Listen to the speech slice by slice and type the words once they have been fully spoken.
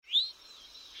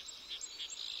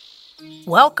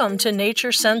Welcome to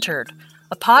Nature Centered,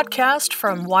 a podcast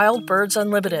from Wild Birds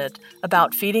Unlimited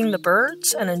about feeding the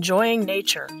birds and enjoying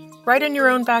nature, right in your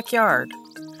own backyard.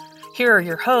 Here are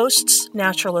your hosts,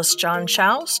 naturalist John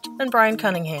Choust and Brian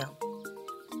Cunningham.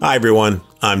 Hi everyone,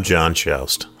 I'm John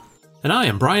Choust. And I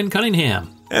am Brian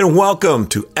Cunningham. And welcome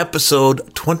to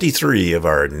episode 23 of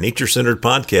our Nature Centered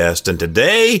podcast. And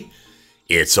today,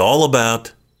 it's all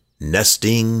about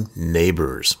nesting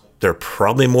neighbors. There are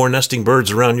probably more nesting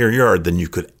birds around your yard than you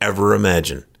could ever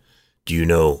imagine. Do you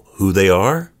know who they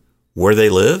are, where they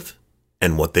live,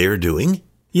 and what they are doing?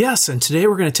 Yes, and today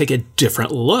we're going to take a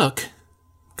different look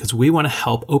because we want to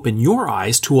help open your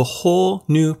eyes to a whole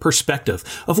new perspective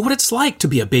of what it's like to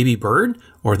be a baby bird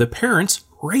or the parents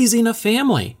raising a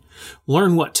family.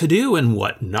 Learn what to do and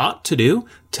what not to do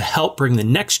to help bring the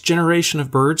next generation of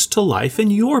birds to life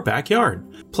in your backyard.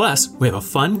 Plus, we have a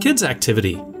fun kids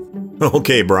activity.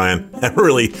 Okay, Brian,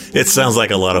 it sounds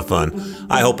like a lot of fun.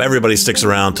 I hope everybody sticks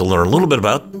around to learn a little bit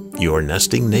about your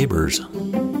nesting neighbors.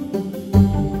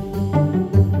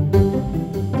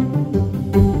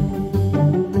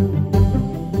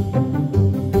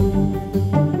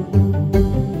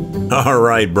 All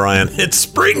right, Brian, it's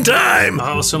springtime.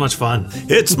 Oh, so much fun.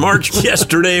 It's March.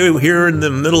 Yesterday, here in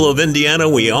the middle of Indiana,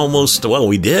 we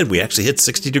actually hit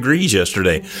 60 degrees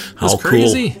yesterday. That's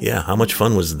crazy. Cool. Yeah, how much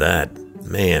fun was that?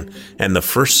 Man, and the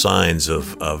first signs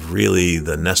of really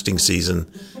the nesting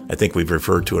season, I think we've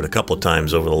referred to it a couple of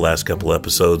times over the last couple of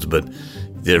episodes, but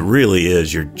it really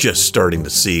is. You're just starting to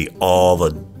see all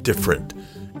the different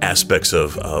aspects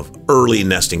of early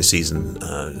nesting season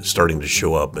starting to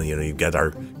show up. And, you've got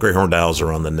our gray horned owls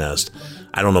are on the nest.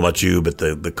 I don't know about you, but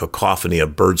the cacophony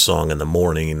of birdsong in the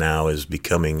morning now is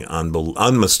becoming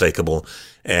unmistakable.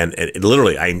 And it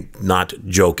literally, I'm not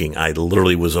joking, I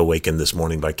literally was awakened this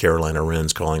morning by Carolina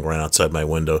wrens calling right outside my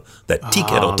window. That tea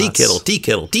kettle, tea kettle, tea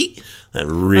kettle, tea. That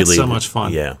really, that's so much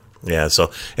fun. Yeah.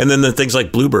 So, and then the things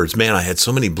like bluebirds. Man, I had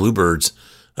so many bluebirds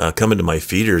come into my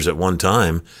feeders at one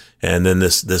time. And then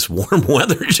this warm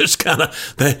weather just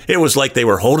it was like they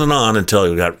were holding on until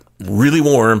it got really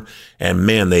warm. And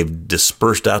man, they've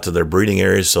dispersed out to their breeding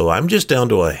areas. So I'm just down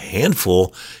to a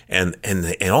handful. And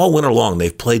all winter long,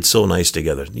 they've played so nice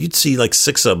together. You'd see like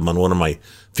 6 of them on one of my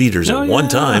feeders at one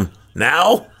time.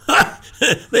 Now,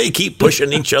 they keep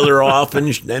pushing each other off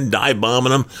and dive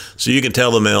bombing them. So you can tell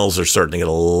the males are starting to get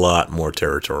a lot more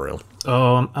territorial.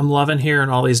 Oh, I'm loving hearing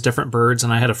all these different birds.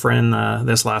 And I had a friend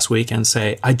this last weekend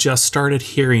say, I just started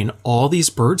hearing all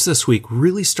these birds this week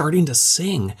really starting to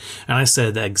sing. And I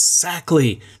said,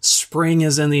 exactly. Spring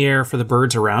is in the air for the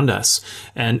birds around us.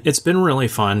 And it's been really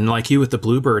fun. Like you with the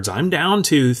bluebirds, I'm down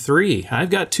to 3. I've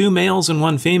got 2 males and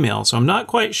 1 female. So I'm not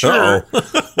quite sure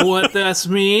what this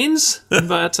means.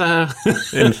 But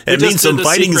it means some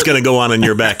fighting is going to go on in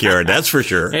your backyard. That's for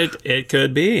sure. It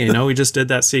could be. We just did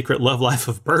that secret love life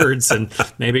of birds. And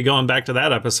maybe going back to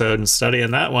that episode and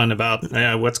studying that one about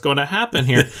what's going to happen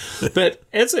here. But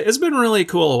it's been really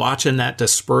cool watching that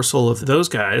dispersal of those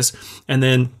guys and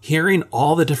then hearing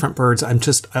all the different birds.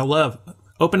 I love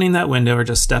opening that window or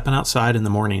just stepping outside in the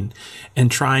morning and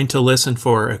trying to listen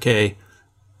for, okay,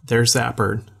 there's that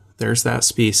bird. There's that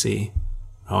species.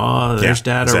 Oh, there's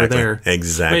Dad exactly. over there.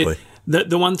 Exactly. Wait,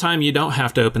 the one time you don't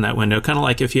have to open that window, kind of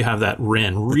like if you have that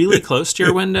wren really close to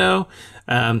your window.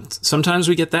 Sometimes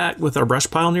we get that with our brush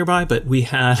pile nearby, but we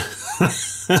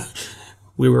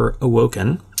were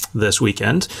awoken this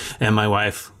weekend, and my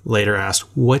wife later asked,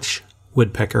 which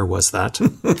woodpecker was that?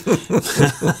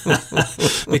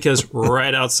 Because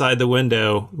right outside the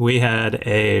window, we had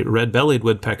a red-bellied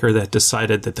woodpecker that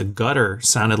decided that the gutter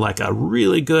sounded like a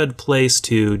really good place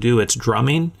to do its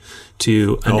drumming,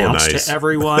 to announce to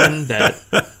everyone that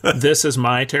this is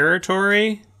my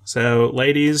territory. So,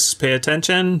 ladies, pay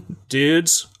attention.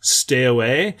 Dudes, stay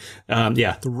away.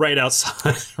 Right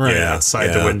outside, outside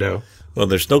the window. Well,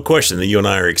 there's no question that you and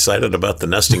I are excited about the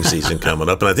nesting season coming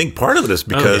up. And I think part of it is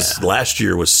because last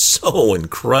year was so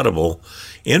incredible,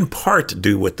 in part to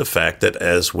do with the fact that,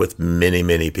 as with many,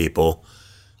 many people,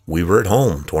 we were at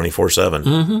home 24/7.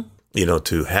 Mm-hmm.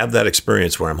 To have that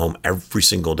experience where I'm home every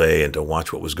single day and to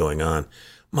watch what was going on.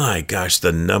 My gosh,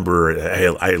 the number,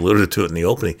 I alluded to it in the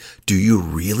opening. Do you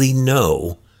really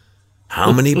know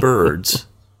how many birds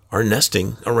are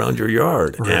nesting around your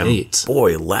yard? Right. And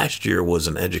boy, last year was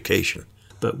an education.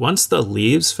 But once the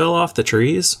leaves fell off the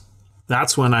trees,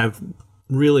 that's when I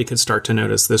really could start to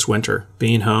notice this winter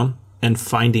being home and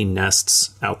finding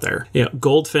nests out there.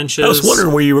 Goldfinches. I was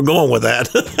wondering where you were going with that.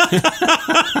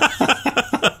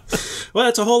 Well,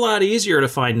 it's a whole lot easier to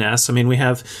find nests. We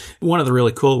have one of the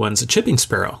really cool ones, a chipping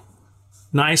sparrow.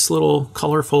 Nice little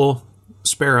colorful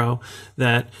sparrow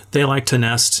that they like to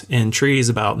nest in trees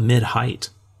about mid-height.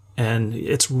 And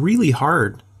it's really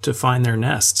hard to find their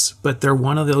nests, but they're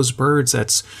one of those birds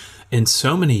that's in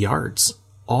so many yards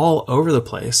all over the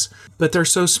place. But they're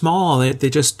so small that they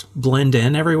just blend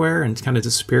in everywhere and kind of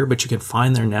disappear, but you can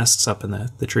find their nests up in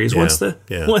the trees.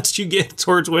 Once you get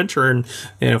towards winter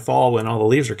and fall when all the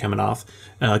leaves are coming off,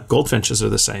 goldfinches are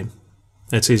the same.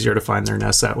 It's easier to find their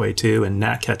nests that way too, and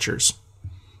gnatcatchers.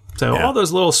 So all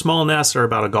those little small nests are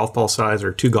about a golf ball size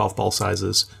or 2 golf ball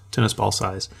sizes, tennis ball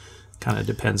size. Kind of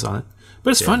depends on it. But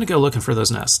it's fun to go looking for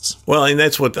those nests. Well, and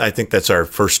that's what I think that's our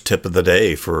first tip of the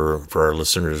day for our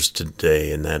listeners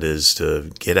today, and that is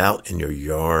to get out in your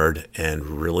yard and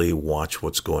really watch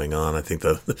what's going on. I think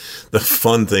the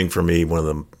fun thing for me, one of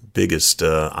the biggest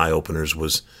eye-openers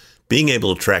was being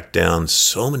able to track down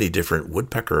so many different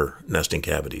woodpecker nesting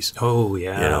cavities. Oh,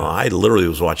 yeah. I literally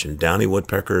was watching downy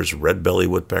woodpeckers, red-bellied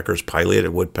woodpeckers, pileated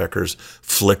woodpeckers,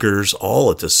 flickers,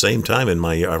 all at the same time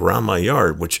around my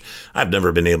yard, which I've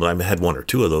never been able to. I've had 1 or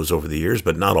 2 of those over the years,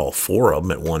 but not all 4 of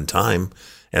them at one time.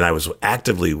 And I was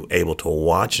actively able to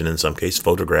watch and in some case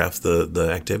photograph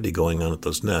the activity going on at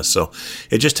those nests. So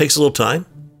it just takes a little time.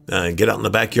 Get out in the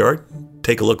backyard.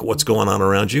 Take a look at what's going on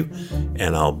around you,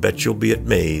 and I'll bet you'll be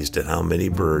amazed at how many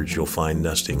birds you'll find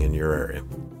nesting in your area.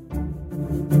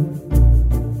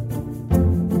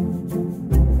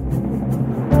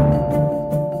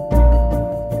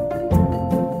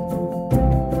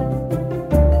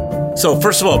 So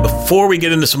first of all, before we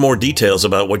get into some more details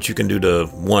about what you can do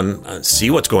to,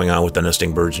 see what's going on with the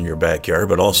nesting birds in your backyard,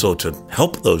 but also to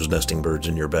help those nesting birds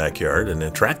in your backyard and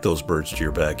attract those birds to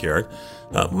your backyard,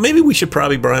 maybe we should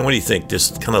probably, Brian, what do you think?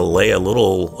 Just kind of lay a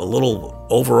little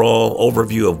overall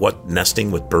overview of what nesting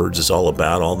with birds is all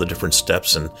about, all the different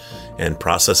steps and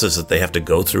processes that they have to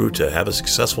go through to have a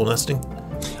successful nesting?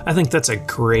 I think that's a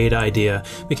great idea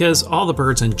because all the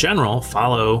birds in general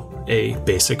follow a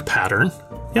basic pattern.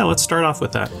 Yeah, let's start off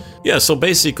with that. Yeah, so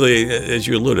basically, as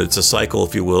you alluded, it's a cycle,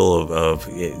 if you will, of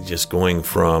just going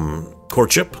from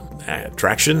courtship,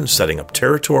 attraction, setting up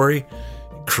territory,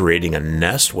 creating a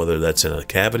nest, whether that's in a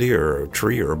cavity or a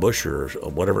tree or a bush or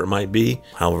whatever it might be,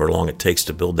 however long it takes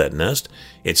to build that nest.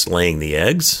 It's laying the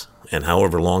eggs, and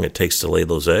however long it takes to lay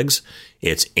those eggs.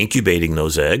 It's incubating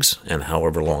those eggs, and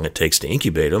however long it takes to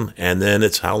incubate them. And then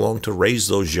it's how long to raise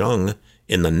those young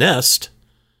in the nest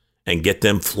and get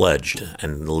them fledged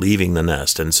and leaving the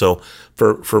nest. And so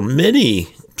for many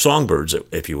songbirds,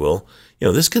 if you will,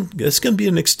 this can be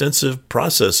an extensive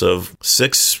process of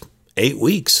 6-8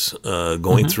 weeks,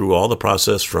 going through all the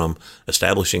process from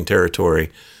establishing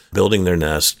territory, building their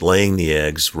nest, laying the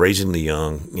eggs, raising the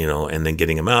young, and then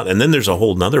getting them out. And then there's a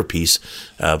whole nother piece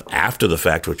of after the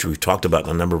fact, which we've talked about in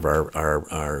a number of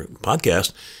our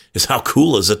podcasts, is how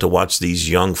cool is it to watch these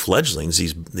young fledglings,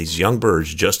 these young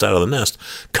birds just out of the nest,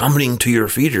 coming to your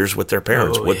feeders with their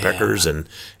parents, woodpeckers and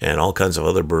all kinds of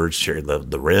other birds,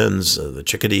 the wrens, the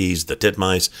chickadees, the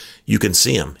titmice. You can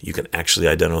see them. You can actually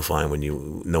identify them when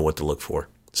you know what to look for.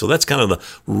 So that's kind of the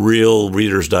real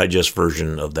Reader's Digest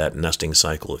version of that nesting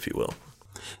cycle, if you will.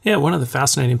 Yeah, one of the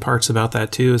fascinating parts about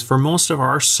that, too, is for most of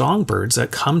our songbirds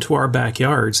that come to our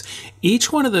backyards,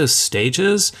 each one of those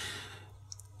stages,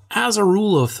 as a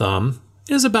rule of thumb,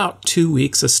 is about 2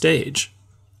 weeks a stage.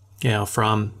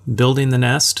 From building the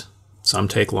nest, some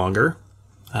take longer,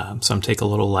 some take a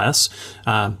little less,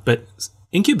 but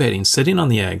incubating, sitting on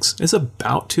the eggs, is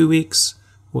about 2 weeks.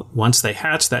 Once they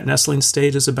hatch, that nestling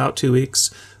stage is about 2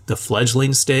 weeks. The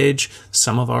fledgling stage,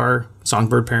 some of our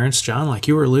songbird parents, John, like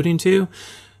you were alluding to,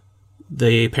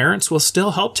 the parents will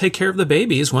still help take care of the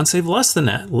babies once they've left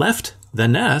the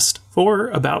nest for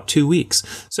about 2 weeks.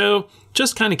 So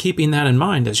just kind of keeping that in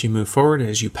mind as you move forward,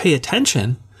 as you pay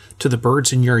attention to the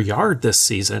birds in your yard this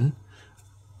season,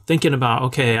 thinking about,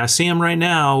 okay, I see them right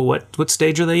now. What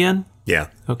stage are they in? Yeah.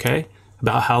 Okay.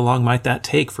 About how long might that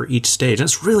take for each stage. And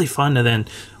it's really fun to then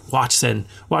watch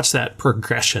that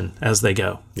progression as they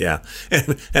go. Yeah.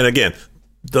 And again,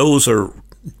 those are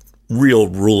real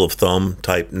rule of thumb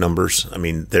type numbers. I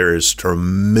mean, there is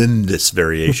tremendous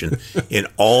variation in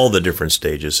all the different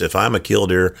stages. If I'm a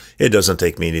killdeer, it doesn't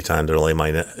take me any time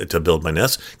to build my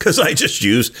nest because I just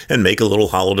use and make a little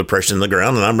hollow depression in the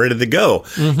ground and I'm ready to go.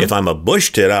 Mm-hmm. If I'm a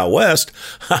bush tit out west,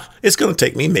 it's going to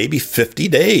take me maybe 50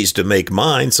 days to make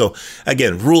mine. So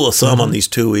again, rule of thumb on these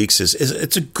 2 weeks is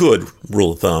it's a good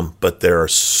rule of thumb, but there are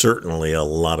certainly a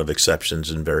lot of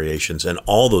exceptions and variations in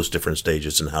all those different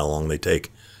stages and how long they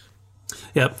take.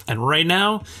 Yep. And right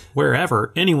now,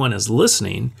 wherever anyone is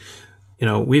listening,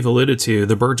 we've alluded to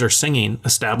the birds are singing,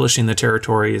 establishing the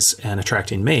territories and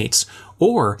attracting mates,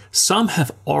 or some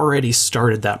have already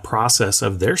started that process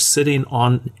of they're sitting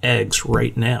on eggs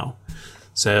right now.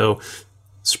 So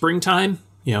springtime,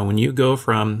 when you go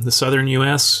from the southern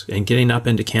U.S. and getting up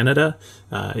into Canada,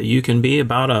 you can be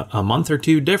about a month or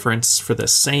two difference for the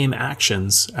same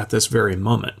actions at this very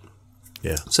moment.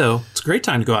 Yeah. So it's a great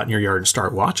time to go out in your yard and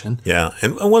start watching. Yeah.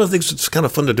 And one of the things that's kind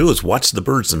of fun to do is watch the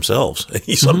birds themselves.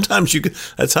 Sometimes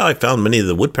that's how I found many of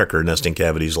the woodpecker nesting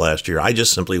cavities last year. I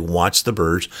just simply watched the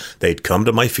birds. They'd come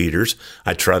to my feeders.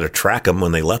 I'd try to track them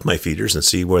when they left my feeders and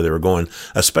see where they were going.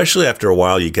 Especially after a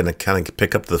while, you can kind of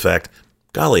pick up the fact,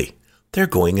 golly, they're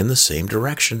going in the same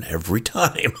direction every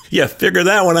time. You figure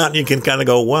that one out and you can kind of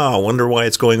go, wow, I wonder why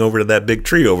it's going over to that big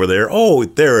tree over there. Oh,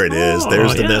 there it is.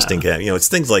 There's the nesting cat. It's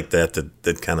things like that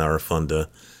kind of are fun to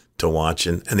watch.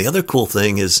 And the other cool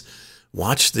thing is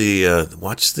watch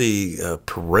the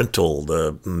parental,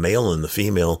 the male and the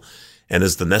female. And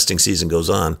as the nesting season goes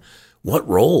on, what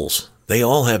roles? They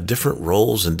all have different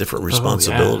roles and different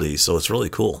responsibilities. So it's really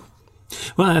cool.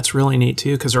 Well, that's really neat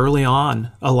too, because early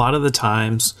on, a lot of the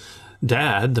times,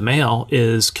 Dad, the male,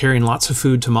 is carrying lots of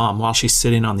food to Mom while she's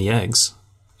sitting on the eggs.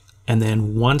 And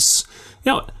then once,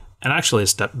 and actually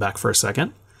step back for a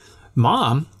second,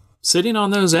 Mom, sitting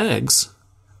on those eggs,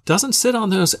 doesn't sit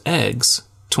on those eggs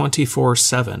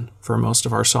 24/7 for most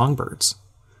of our songbirds.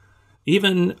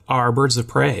 Even our birds of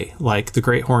prey, like the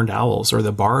great horned owls or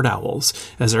the barred owls,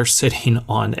 as they're sitting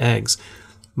on eggs,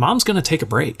 Mom's going to take a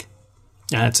break.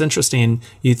 And it's interesting,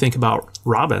 you think about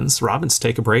robins. Robins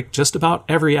take a break just about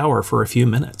every hour for a few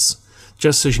minutes,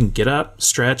 just so you can get up,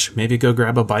 stretch, maybe go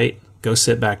grab a bite, go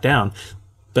sit back down.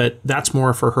 But that's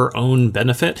more for her own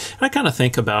benefit. And I kind of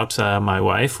think about my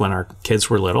wife when our kids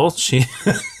were little. She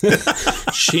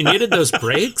she needed those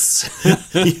breaks.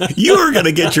 You are going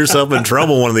to get yourself in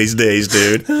trouble one of these days,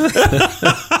 dude.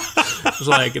 It's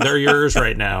like, they're yours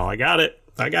right now. I got it.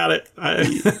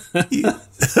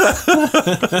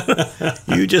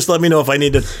 You just let me know if I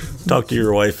need to talk to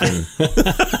your wife. And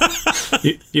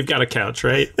You've got a couch,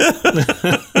 right?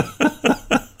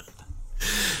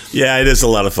 Yeah, it is a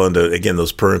lot of fun to, again,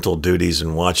 those parental duties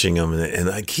and watching them. And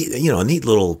I keep, a neat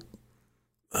little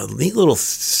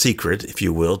secret, if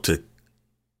you will, to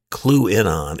clue in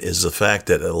on is the fact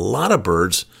that a lot of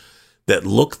birds that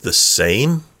look the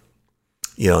same,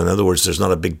 in other words, there's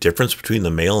not a big difference between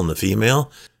the male and the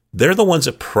female. They're the ones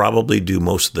that probably do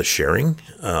most of the sharing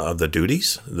of the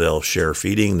duties. They'll share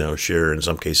feeding. They'll share, in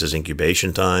some cases,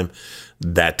 incubation time.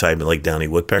 That type, like downy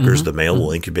woodpeckers, the male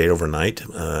will incubate overnight,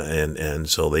 and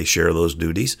so they share those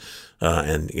duties.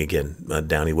 And again,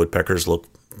 downy woodpeckers look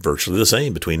virtually the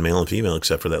same between male and female,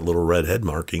 except for that little red head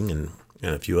marking and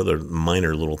a few other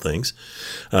minor little things.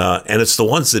 And it's the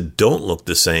ones that don't look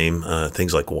the same,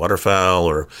 things like waterfowl,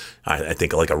 or I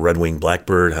think like a red-winged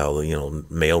blackbird, how,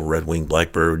 male red-winged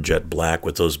blackbird, jet black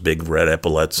with those big red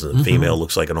epaulets, and the female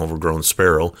looks like an overgrown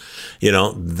sparrow.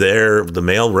 The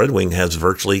male red-wing has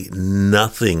virtually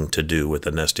nothing to do with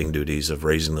the nesting duties of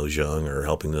raising those young or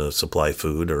helping to supply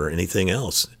food or anything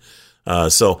else.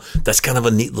 So that's kind of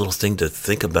a neat little thing to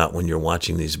think about when you're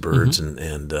watching these birds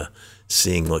and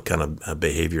seeing what kind of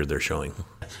behavior they're showing.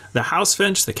 The house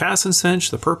finch, the Cassin's finch,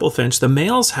 the purple finch, the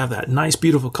males have that nice,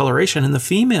 beautiful coloration, and the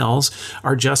females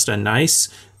are just a nice,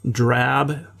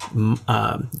 drab,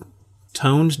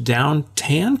 toned down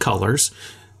tan colors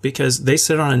because they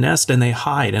sit on a nest and they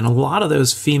hide. And a lot of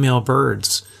those female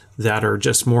birds that are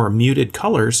just more muted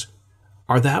colors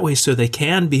are that way so they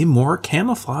can be more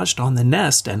camouflaged on the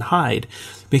nest and hide,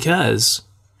 because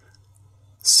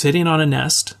sitting on a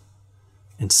nest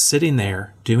and sitting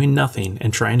there doing nothing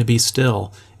and trying to be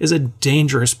still is a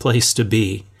dangerous place to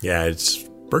be. Yeah, it's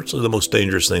virtually the most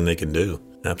dangerous thing they can do.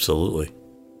 Absolutely.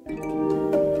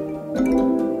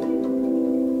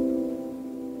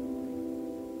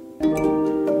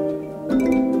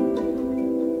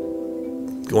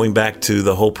 Going back to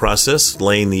the whole process,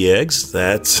 laying the eggs,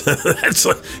 that's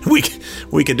we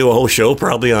could do a whole show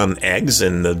probably on eggs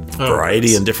and the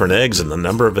variety and different eggs and the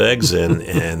number of eggs and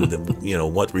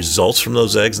what results from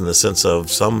those eggs, in the sense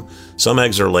of some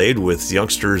eggs are laid with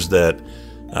youngsters that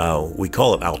we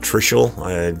call it altricial.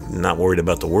 I'm not worried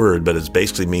about the word, but it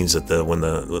basically means that when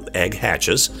the egg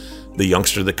hatches, the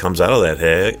youngster that comes out of that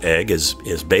egg is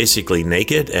basically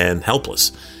naked and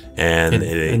helpless.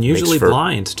 And usually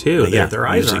blind, too. Their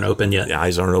eyes aren't open yet. The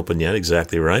eyes aren't open yet,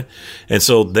 exactly right. And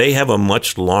so they have a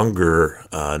much longer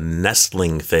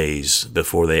nestling phase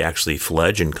before they actually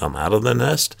fledge and come out of the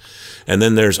nest. And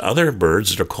then there's other birds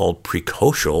that are called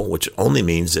precocial, which only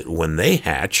means that when they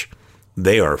hatch,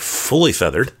 they are fully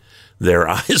feathered. Their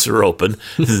eyes are open.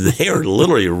 They are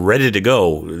literally ready to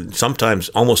go, sometimes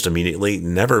almost immediately,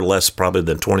 never less probably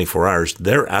than 24 hours.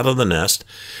 They're out of the nest.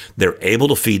 They're able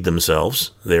to feed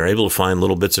themselves. They're able to find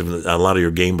little bits of a lot of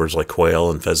your game birds like quail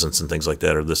and pheasants and things like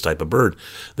that are this type of bird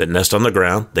that nest on the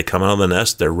ground. They come out of the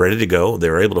nest. They're ready to go.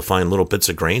 They're able to find little bits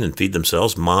of grain and feed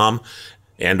themselves. Mom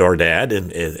and our dad,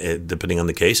 and depending on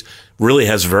the case, really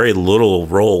has very little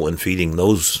role in feeding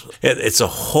those. It's a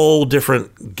whole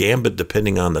different gambit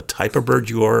depending on the type of bird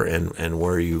you are and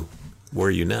where you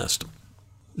nest.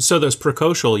 So those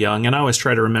precocial young, and I always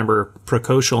try to remember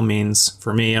precocial means,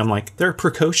 for me, I'm like, they're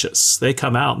precocious. They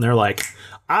come out and they're like,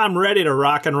 I'm ready to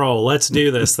rock and roll. Let's do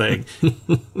this thing.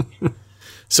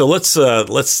 So let's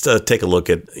take a look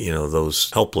at,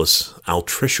 those helpless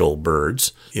altricial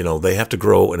birds. They have to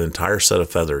grow an entire set of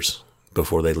feathers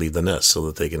before they leave the nest so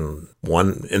that they can,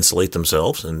 one, insulate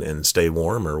themselves and stay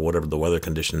warm or whatever the weather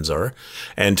conditions are,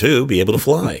 and two, be able to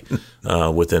fly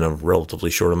within a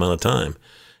relatively short amount of time.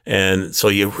 And so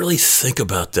you really think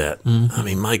about that. Mm-hmm. I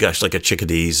mean, my gosh, like a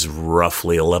chickadee's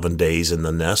roughly 11 days in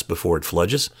the nest before it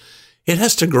fledges. It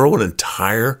has to grow an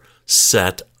entire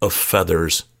set of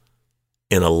feathers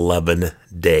in 11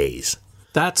 days.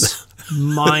 That's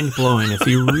mind-blowing if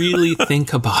you really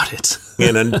think about it.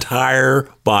 An entire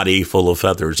body full of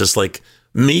feathers, just like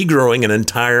me growing an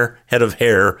entire head of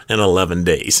hair in 11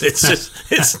 days.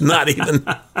 It's not even,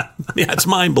 it's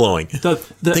mind-blowing.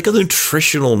 Think of the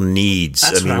nutritional needs.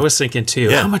 That's what I was thinking too.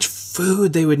 Yeah. How much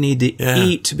food they would need to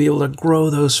eat to be able to grow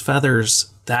those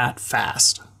feathers that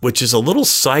fast. Which is a little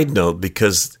side note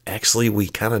because actually we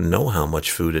kind of know how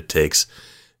much food it takes.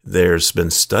 There's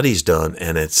been studies done,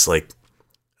 and it's like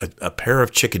a pair of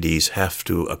chickadees have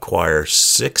to acquire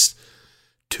 6,000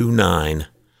 to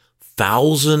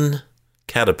 9,000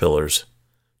 caterpillars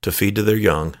to feed to their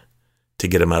young to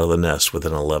get them out of the nest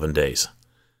within 11 days.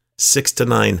 6,000 to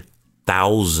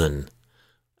 9,000.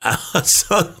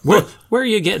 Where are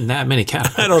you getting that many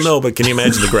caterpillars? I don't know, but can you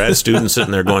imagine the grad student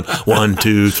sitting there going, 1,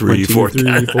 2, 3, 4,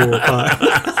 5.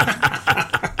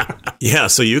 Yeah,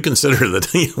 so you consider that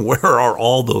where are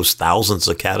all those thousands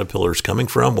of caterpillars coming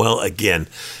from? Well, again,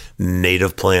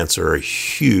 native plants are a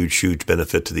huge, huge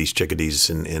benefit to these chickadees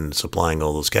in supplying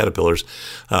all those caterpillars.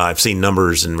 I've seen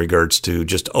numbers in regards to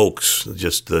just oaks,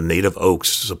 just the native oaks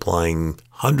supplying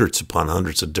hundreds upon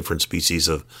hundreds of different species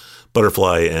of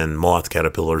butterfly and moth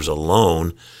caterpillars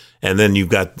alone. And then you've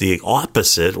got the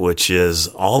opposite, which is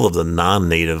all of the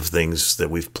non-native things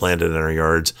that we've planted in our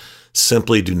yards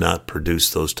simply do not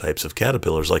produce those types of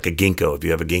caterpillars, like a ginkgo. If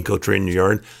you have a ginkgo tree in your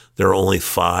yard, there are only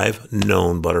 5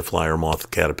 known butterfly or moth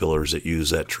caterpillars that use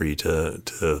that tree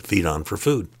to feed on for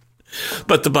food.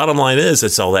 But the bottom line is,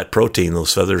 it's all that protein.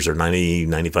 Those feathers are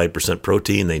 95%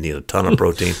 protein. They need a ton of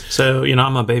protein. So,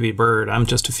 I'm a baby bird. I'm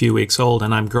just a few weeks old,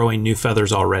 and I'm growing new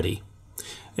feathers already.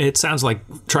 It sounds like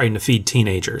trying to feed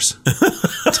teenagers.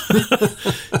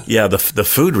 Yeah, the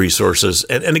food resources.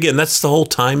 And again, that's the whole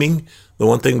timing. The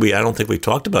one thing I don't think we've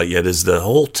talked about yet is the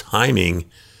whole timing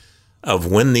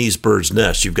of when these birds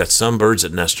nest. You've got some birds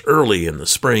that nest early in the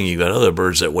spring. You've got other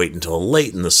birds that wait until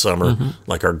late in the summer,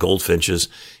 like our goldfinches.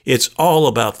 It's all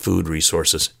about food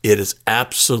resources. It is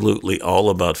absolutely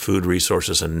all about food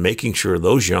resources and making sure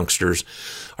those youngsters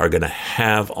are going to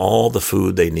have all the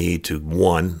food they need to,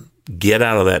 1, get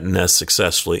out of that nest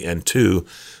successfully, and 2,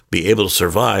 be able to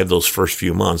survive those first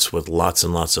few months with lots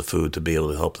and lots of food to be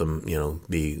able to help them,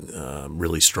 be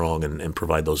really strong and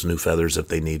provide those new feathers if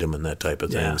they need them and that type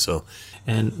of thing. So,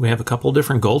 and we have a couple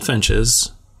different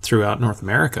goldfinches throughout North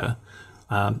America.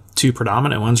 2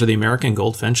 predominant ones are the American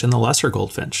goldfinch and the lesser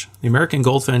goldfinch. The American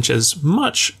goldfinch is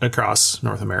much across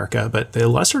North America, but the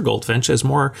lesser goldfinch is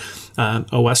more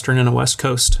a western and a west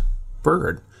coast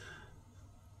bird.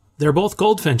 They're both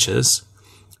goldfinches,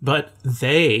 but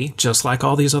they, just like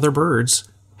all these other birds,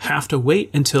 have to wait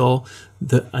until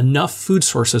enough food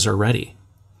sources are ready.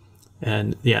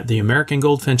 And the American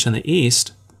goldfinch in the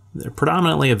east, they're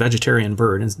predominantly a vegetarian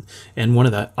bird. And one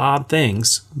of the odd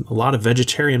things, a lot of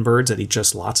vegetarian birds that eat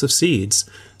just lots of seeds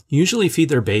usually feed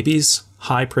their babies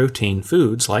high protein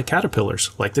foods like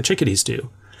caterpillars, like the chickadees do.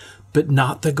 But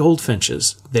not the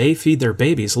goldfinches. They feed their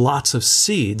babies lots of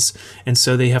seeds, and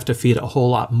so they have to feed a whole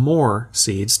lot more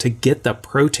seeds to get the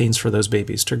proteins for those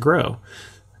babies to grow.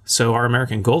 So our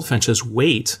American goldfinches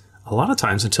wait a lot of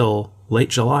times until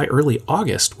late July, early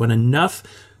August, when enough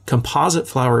composite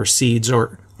flower seeds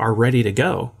are ready to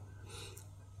go.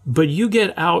 But you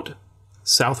get out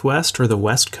southwest or the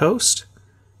west coast,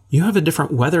 you have a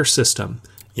different weather system.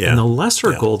 Yeah. And the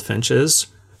lesser goldfinches,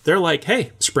 they're like,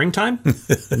 hey, springtime,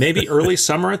 maybe early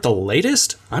summer at the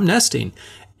latest, I'm nesting.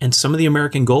 And some of the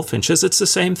American goldfinches, it's the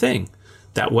same thing.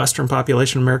 that western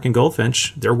population of American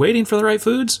goldfinch, they're waiting for the right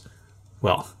foods.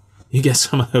 Well, you get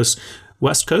some of those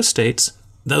West Coast states,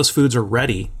 those foods are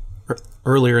ready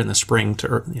earlier in the spring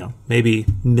to, maybe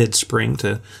mid-spring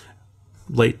to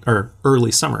late or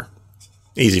early summer.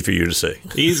 Easy for you to say.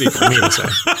 Easy for me to say.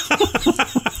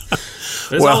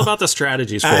 It's all about the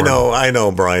strategies for I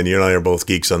know, Brian. You and I are both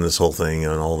geeks on this whole thing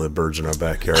and all the birds in our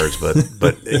backyards.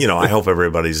 But I hope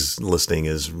everybody's listening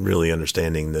is really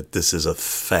understanding that this is a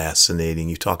fascinating.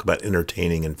 You talk about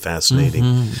entertaining and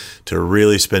fascinating to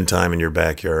really spend time in your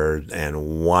backyard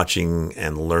and watching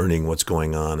and learning what's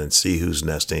going on and see who's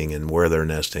nesting and where they're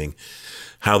nesting,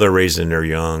 how they're raising their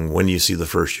young, when you see the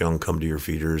first young come to your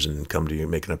feeders and come to you,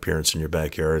 make an appearance in your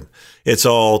backyard. It's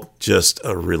all just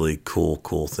a really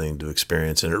cool thing to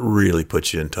experience, and it really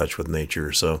puts you in touch with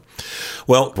nature. So,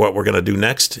 well, what we're going to do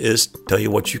next is tell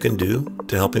you what you can do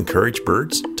to help encourage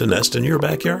birds to nest in your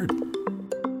backyard.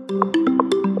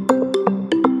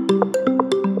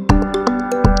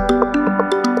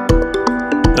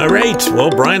 All right. Well,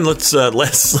 Brian, let's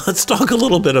talk a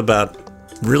little bit about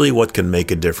really what can make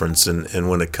a difference, and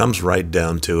when it comes right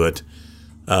down to it,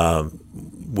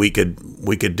 we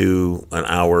could do an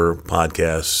hour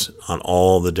podcast on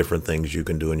all the different things you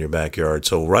can do in your backyard.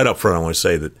 So right up front, I want to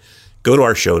say that go to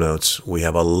our show notes. We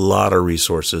have a lot of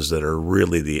resources that are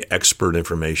really the expert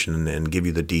information and give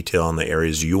you the detail on the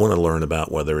areas you want to learn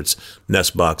about, whether it's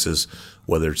nest boxes,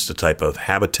 whether it's the type of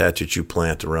habitat that you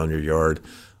plant around your yard,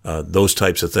 those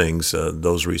types of things.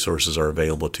 Those resources are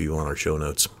available to you on our show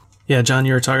notes. Yeah, John,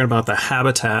 you were talking about the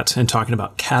habitat and talking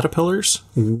about caterpillars.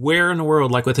 Where in the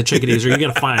world, like with the chickadees, are you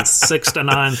going to find 6,000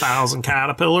 to 9,000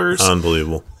 caterpillars?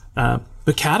 Unbelievable.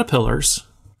 But caterpillars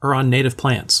are on native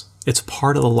plants. It's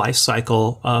part of the life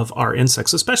cycle of our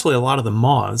insects, especially a lot of the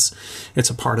moths. It's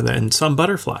a part of that, and some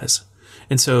butterflies.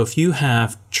 And so if you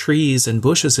have trees and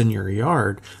bushes in your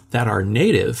yard that are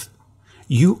native,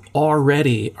 you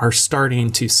already are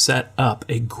starting to set up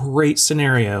a great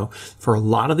scenario for a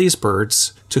lot of these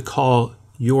birds to call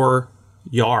your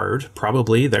yard,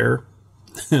 probably their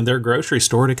grocery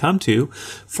store, to come to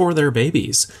for their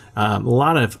babies. A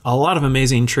lot of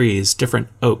amazing trees, different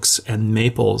oaks and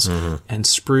maples and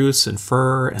spruce and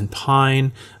fir and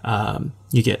pine.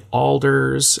 You get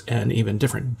alders and even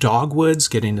different dogwoods,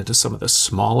 getting into some of the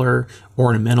smaller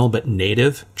ornamental but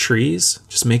native trees,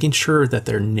 just making sure that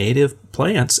they're native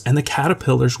plants, and the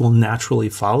caterpillars will naturally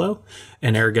follow,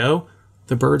 and ergo,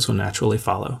 the birds will naturally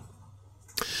follow.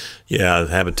 Yeah,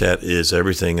 habitat is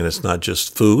everything, and it's not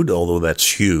just food, although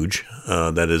that's huge.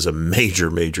 That is a major,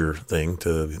 major thing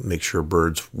to make sure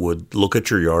birds would look at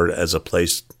your yard as a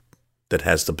place that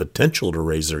has the potential to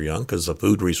raise their young, because the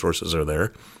food resources are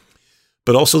there.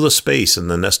 But also the space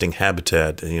and the nesting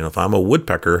habitat. And, if I'm a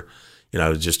woodpecker, I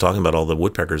was just talking about all the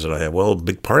woodpeckers that I have. Well, a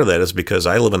big part of that is because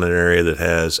I live in an area that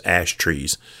has ash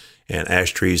trees. And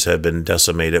ash trees have been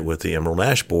decimated with the emerald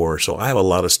ash borer. So I have a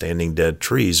lot of standing dead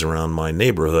trees around my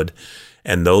neighborhood.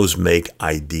 And those make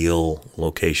ideal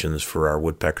locations for our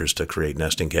woodpeckers to create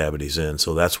nesting cavities in.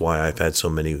 So that's why I've had so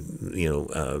many,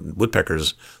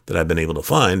 woodpeckers that I've been able to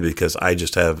find, because I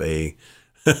just have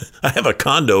I have a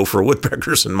condo for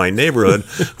woodpeckers in my neighborhood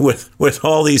with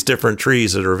all these different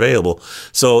trees that are available.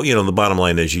 So, the bottom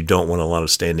line is you don't want a lot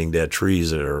of standing dead trees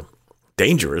that are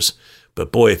dangerous.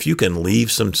 But boy, if you can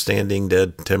leave some standing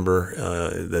dead timber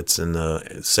that's in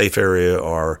a safe area,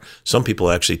 or some people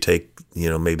actually take,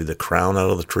 maybe the crown out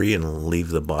of the tree and leave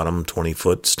the bottom 20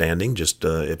 foot standing, just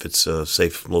if it's a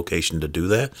safe location to do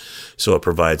that. So it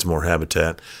provides more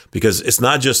habitat, because it's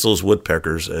not just those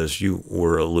woodpeckers, as you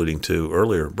were alluding to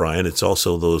earlier, Brian. It's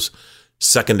also those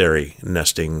secondary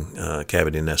nesting,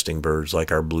 cavity nesting birds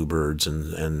like our bluebirds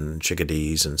and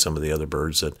chickadees and some of the other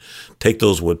birds that take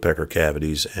those woodpecker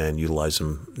cavities and utilize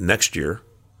them next year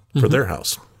for their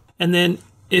house. And then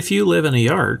if you live in a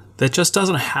yard that just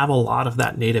doesn't have a lot of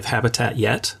that native habitat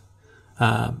yet,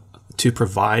 to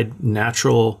provide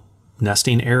natural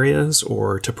nesting areas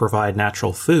or to provide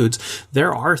natural foods,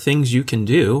 there are things you can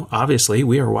do. Obviously,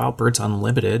 we are Wild Birds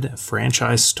Unlimited,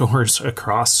 franchise stores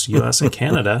across U.S. and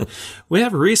Canada. We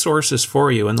have resources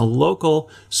for you, and the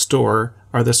local store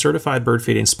are the certified bird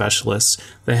feeding specialists.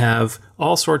 They have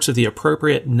all sorts of the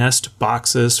appropriate nest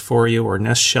boxes for you, or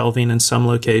nest shelving in some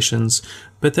locations,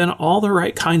 but then all the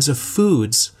right kinds of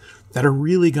foods that are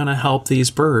really going to help these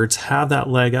birds have that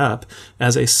leg up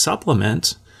as a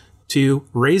supplement to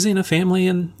raising a family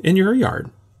in your yard.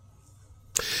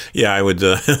 Yeah, I would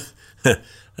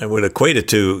I would equate it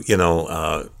to,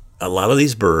 a lot of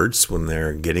these birds, when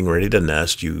they're getting ready to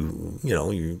nest,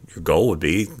 your goal would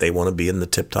be they want to be in the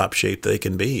tip-top shape they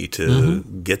can be to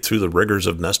get through the rigors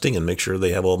of nesting and make sure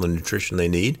they have all the nutrition they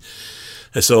need.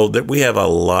 And so that we have a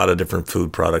lot of different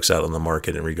food products out on the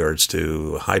market in regards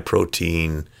to high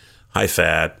protein, high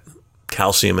fat,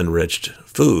 calcium enriched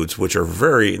foods, which are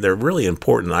they're really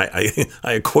important. I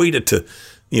equate it to,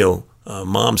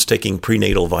 moms taking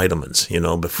prenatal vitamins,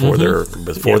 before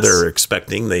they're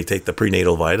expecting. They take the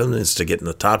prenatal vitamins to get in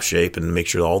the top shape and make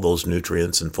sure all those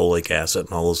nutrients and folic acid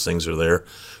and all those things are there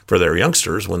for their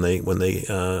youngsters when they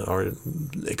are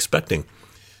expecting.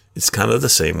 It's kind of the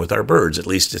same with our birds. At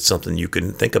least it's something you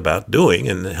can think about doing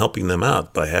and helping them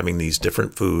out by having these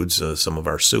different foods, some of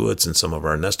our suets and some of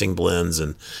our nesting blends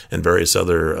and various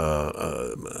other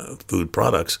food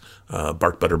products,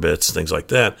 bark butter bits, things like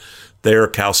that. They're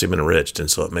calcium enriched, and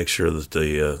so it makes sure that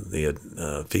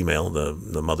the female,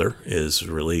 the mother, is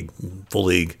really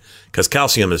fully, because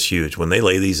calcium is huge. When they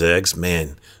lay these eggs,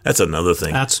 man, that's another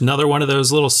thing. That's another one of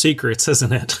those little secrets,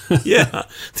 isn't it? Yeah,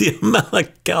 the amount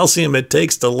of calcium it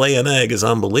takes to lay an egg is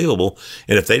unbelievable.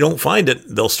 And if they don't find it,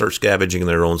 they'll start scavenging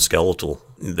their own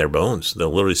their bones. They'll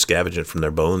literally scavenge it from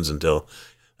their bones until,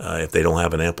 if they don't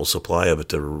have an ample supply of it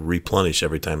to replenish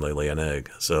every time they lay an egg.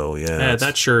 So, yeah.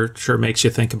 That sure makes you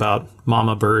think about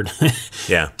Mama Bird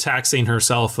taxing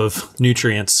herself of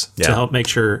nutrients to help make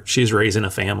sure she's raising a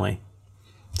family.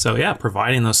 So, yeah,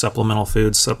 providing those supplemental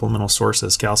foods, supplemental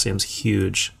sources, calcium's a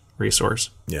huge resource.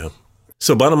 Yeah.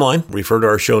 So bottom line, refer to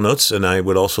our show notes, and I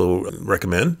would also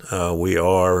recommend we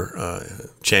are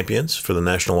champions for the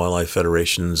National Wildlife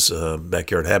Federation's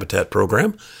Backyard Habitat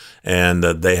Program. And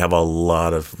they have a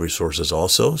lot of resources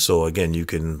also. So, again, you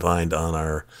can find on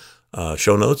our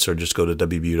show notes or just go to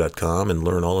WBU.com and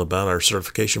learn all about our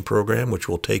certification program, which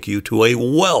will take you to a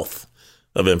wealth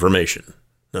of information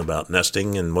about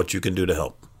nesting and what you can do to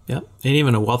help. Yep. And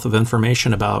even a wealth of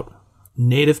information about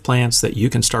native plants that you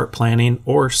can start planting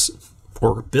or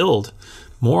build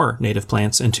more native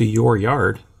plants into your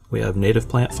yard. We have native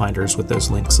plant finders with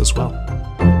those links as well.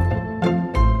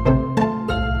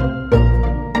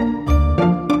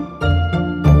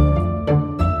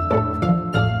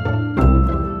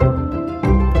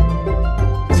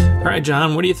 All right,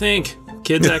 John, what do you think?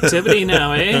 Kids' activity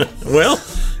now, eh? Well,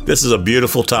 this is a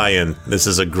beautiful tie-in. This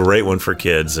is a great one for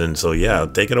kids. And so, yeah,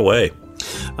 take it away.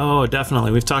 Oh,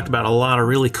 definitely. We've talked about a lot of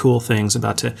really cool things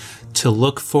about to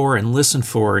look for and listen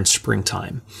for in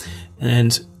springtime.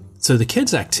 And so the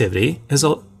kids' activity is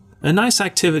a nice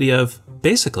activity of,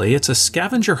 basically, it's a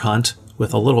scavenger hunt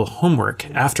with a little homework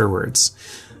afterwards.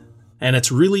 And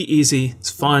it's really easy, it's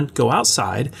fun. Go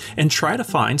outside and try to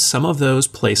find some of those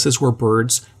places where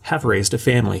birds have raised a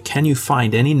family. Can you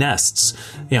find any nests?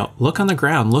 Look on the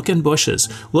ground, look in bushes,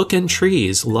 look in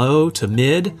trees, low to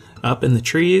mid, up in the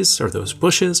trees or those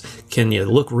bushes. Can you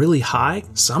look really high?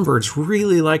 Some birds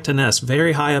really like to nest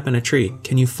very high up in a tree.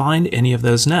 Can you find any of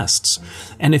those nests?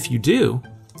 And if you do,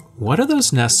 what are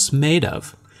those nests made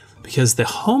of? Because the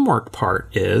homework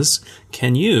part is,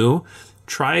 can you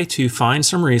try to find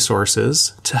some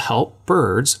resources to help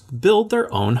birds build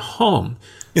their own home?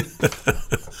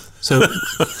 So,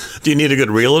 do you need a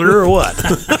good realtor or what?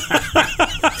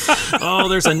 Oh,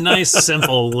 there's a nice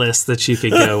simple list that you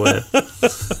could go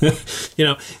with.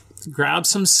 Grab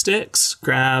some sticks,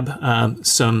 grab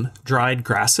some dried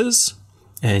grasses,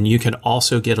 and you can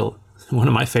also get one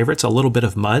of my favorites, a little bit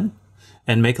of mud,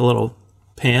 and make a little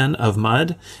pan of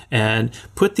mud and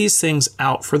put these things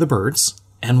out for the birds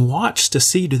and watch to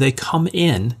see, do they come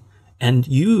in and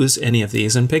use any of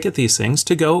these and pick at these things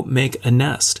to go make a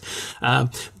nest.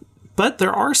 But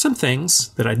there are some things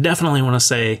that I definitely want to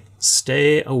say,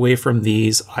 stay away from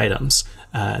these items.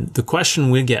 The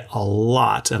question we get a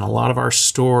lot in a lot of our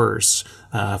stores,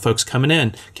 folks coming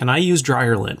in, can I use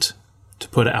dryer lint to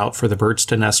put out for the birds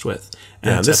to nest with?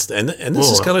 And this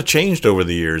has kind of changed over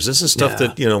the years. This is stuff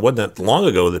that, wasn't that long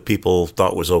ago that people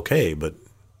thought was okay, but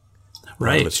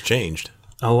right. It's changed.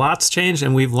 A lot's changed,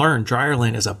 and we've learned dryer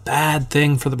lint is a bad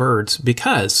thing for the birds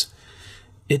because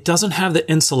it doesn't have the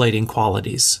insulating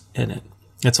qualities in it.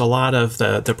 It's a lot of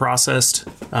the processed.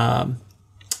 It's a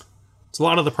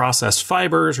lot of the processed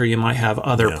fibers, or you might have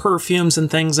other perfumes and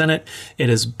things in it.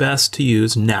 It is best to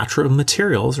use natural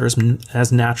materials, or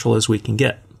as natural as we can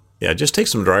get. Yeah, just take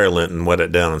some dryer lint and wet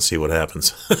it down and see what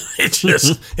happens.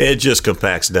 It just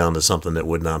compacts down to something that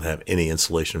would not have any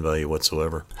insulation value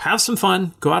whatsoever. Have some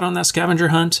fun. Go out on that scavenger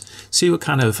hunt. See what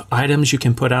kind of items you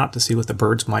can put out to see what the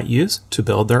birds might use to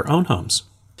build their own homes.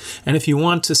 And if you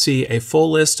want to see a full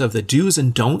list of the do's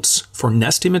and don'ts for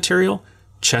nesting material,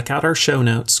 check out our show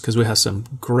notes because we have some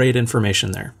great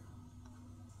information there.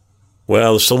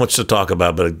 Well, there's so much to talk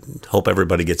about, but I hope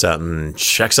everybody gets out and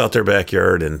checks out their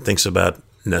backyard and thinks about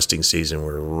nesting season.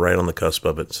 We're right on the cusp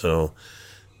of it. So,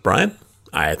 Brian,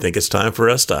 I think it's time for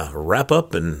us to wrap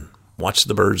up and watch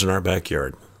the birds in our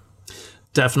backyard.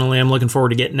 Definitely, I'm looking forward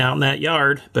to getting out in that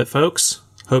yard. But folks,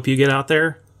 hope you get out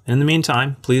there. In the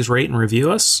meantime, please rate and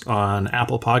review us on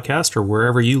Apple Podcast or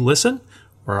wherever you listen.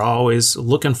 We're always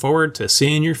looking forward to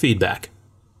seeing your feedback.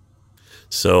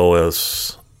 So,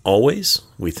 as always,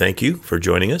 we thank you for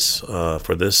joining us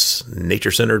for this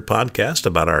nature-centered podcast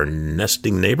about our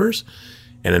nesting neighbors,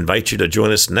 and invite you to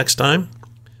join us next time,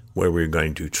 where we're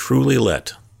going to truly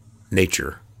let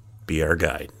nature be our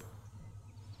guide.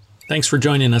 Thanks for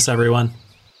joining us, everyone.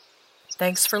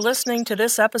 Thanks for listening to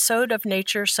this episode of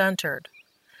Nature Centered.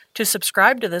 To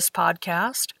subscribe to this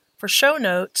podcast, for show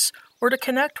notes, or to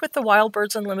connect with the Wild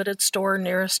Birds Unlimited store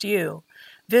nearest you,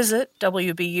 visit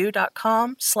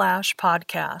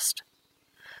wbu.com/podcast.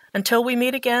 Until we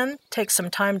meet again, take some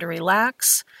time to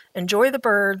relax, enjoy the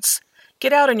birds,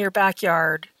 get out in your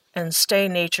backyard, and stay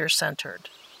nature-centered.